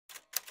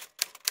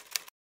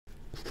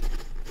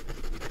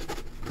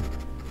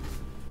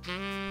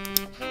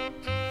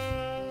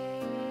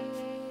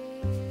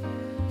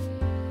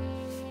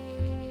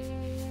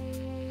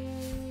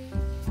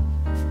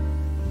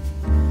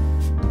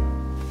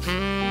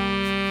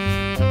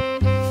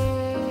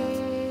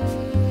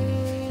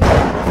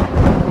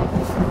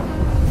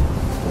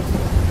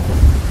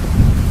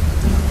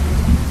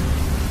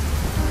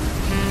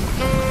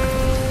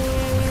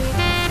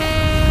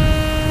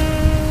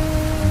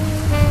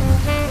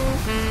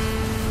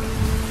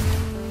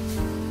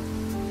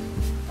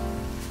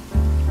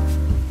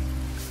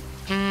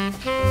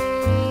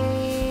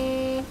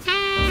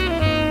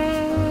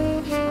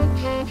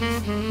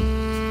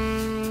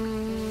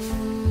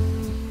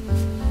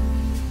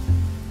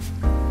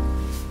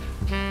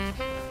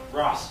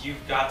Ross,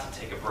 you've got to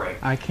take a break.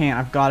 I can't.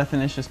 I've got to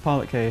finish this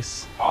Pollock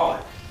case.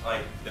 Pollock?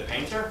 Like, the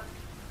painter?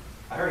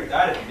 I heard he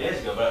died a few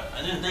days ago, but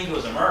I didn't think it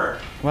was a murder.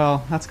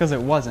 Well, that's because it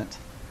wasn't.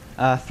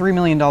 A $3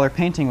 million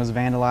painting was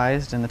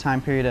vandalized in the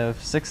time period of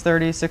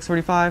 6:30,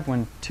 6:45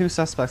 when two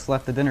suspects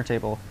left the dinner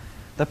table.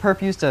 The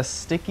perp used a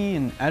sticky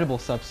and edible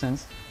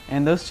substance,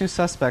 and those two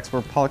suspects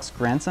were Pollock's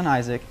grandson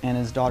Isaac and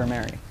his daughter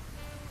Mary.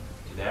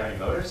 Did they have any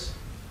motives?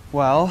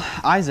 Well,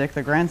 Isaac,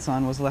 the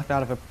grandson, was left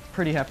out of a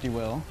pretty hefty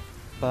will,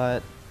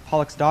 but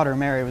Pollock's daughter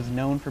Mary was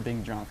known for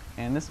being drunk,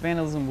 and this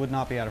vandalism would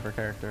not be out of her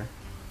character.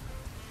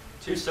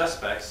 Two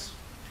suspects,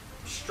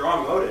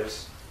 strong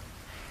motives.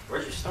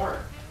 Where'd you start?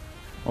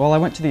 Well, I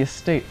went to the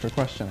estate for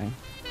questioning.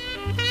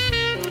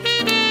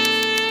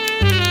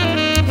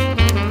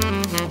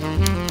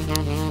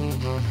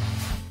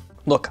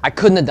 Look, I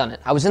couldn't have done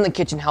it. I was in the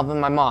kitchen helping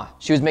my ma.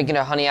 She was making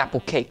a honey apple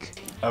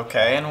cake.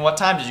 Okay, and what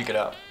time did you get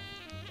up?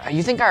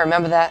 You think I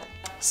remember that?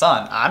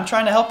 Son, I'm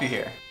trying to help you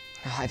here.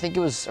 I think it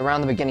was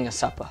around the beginning of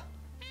supper.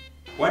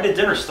 When did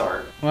dinner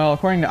start? Well,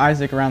 according to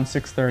Isaac, around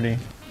 6:30.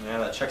 Yeah,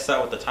 that checks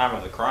out with the time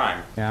of the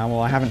crime. Yeah,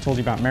 well, I haven't told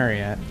you about Mary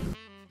yet.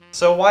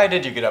 So why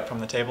did you get up from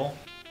the table?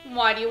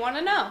 Why do you want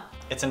to know?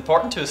 It's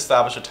important to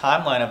establish a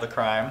timeline of the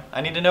crime.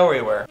 I need to know where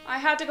you were. I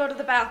had to go to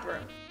the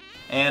bathroom.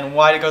 And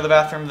why to go to the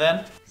bathroom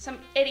then? Some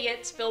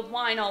idiot spilled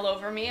wine all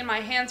over me and my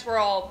hands were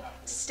all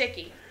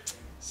sticky.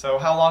 So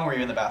how long were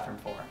you in the bathroom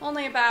for?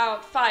 Only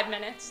about 5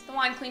 minutes. The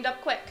wine cleaned up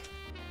quick.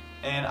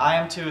 And I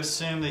am to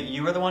assume that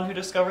you were the one who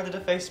discovered the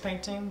defaced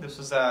painting? This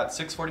was at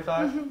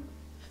 6:45?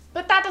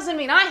 But that doesn't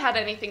mean I had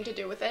anything to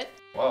do with it.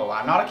 Whoa,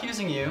 I'm not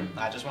accusing you.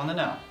 I just want to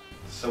know.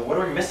 So what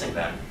are we missing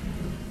then?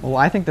 Well,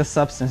 I think the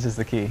substance is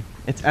the key.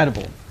 It's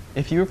edible.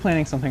 If you were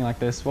planning something like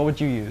this, what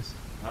would you use?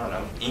 I don't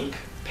know, ink,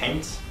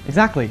 paint?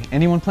 Exactly.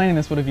 Anyone planning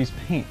this would have used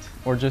paint,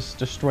 or just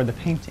destroyed the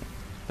painting.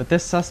 But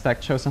this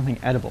suspect chose something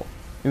edible.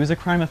 It was a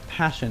crime of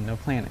passion, no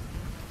planning.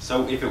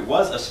 So if it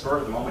was a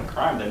spur-of-the-moment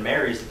crime, then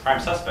Mary is the prime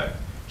suspect.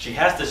 She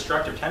has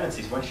destructive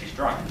tendencies when she's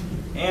drunk.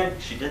 And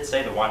she did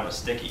say the wine was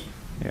sticky.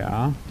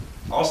 Yeah.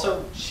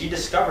 Also, she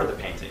discovered the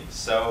painting,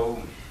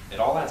 so it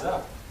all adds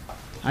up.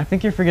 I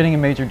think you're forgetting a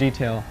major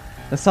detail.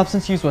 The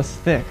substance used was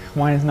thick.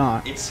 Wine is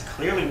not. It's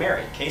clearly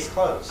Mary. Case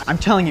closed. I'm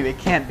telling you, it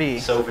can't be.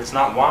 So if it's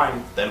not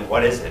wine, then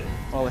what is it?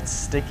 Well, it's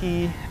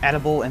sticky,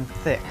 edible, and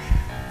thick.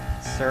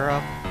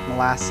 Syrup,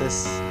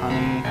 molasses,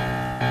 honey.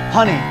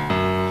 Honey!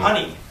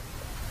 Honey.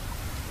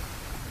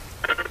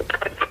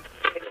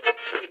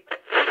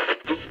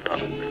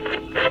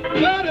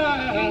 But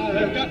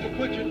I've got to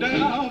put you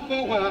down for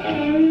a while.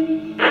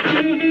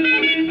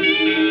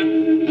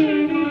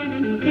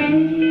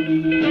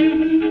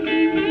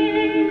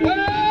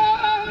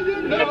 Well, you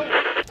know.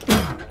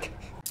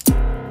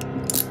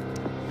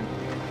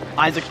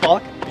 Isaac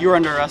Pollock, you are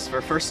under arrest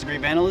for first-degree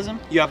vandalism.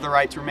 You have the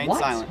right to remain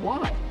silent.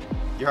 Why?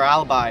 Your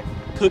alibi.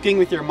 Cooking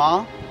with your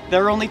ma.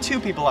 There were only two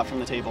people up from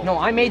the table. No,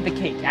 I made the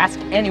cake. Ask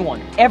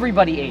anyone.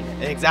 Everybody ate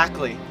it.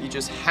 Exactly. You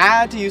just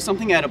had to use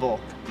something edible.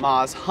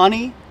 Ma's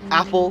honey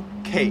apple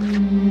cake.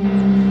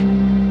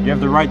 You have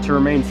the right to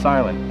remain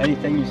silent.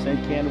 Anything you say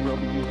can and will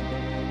be used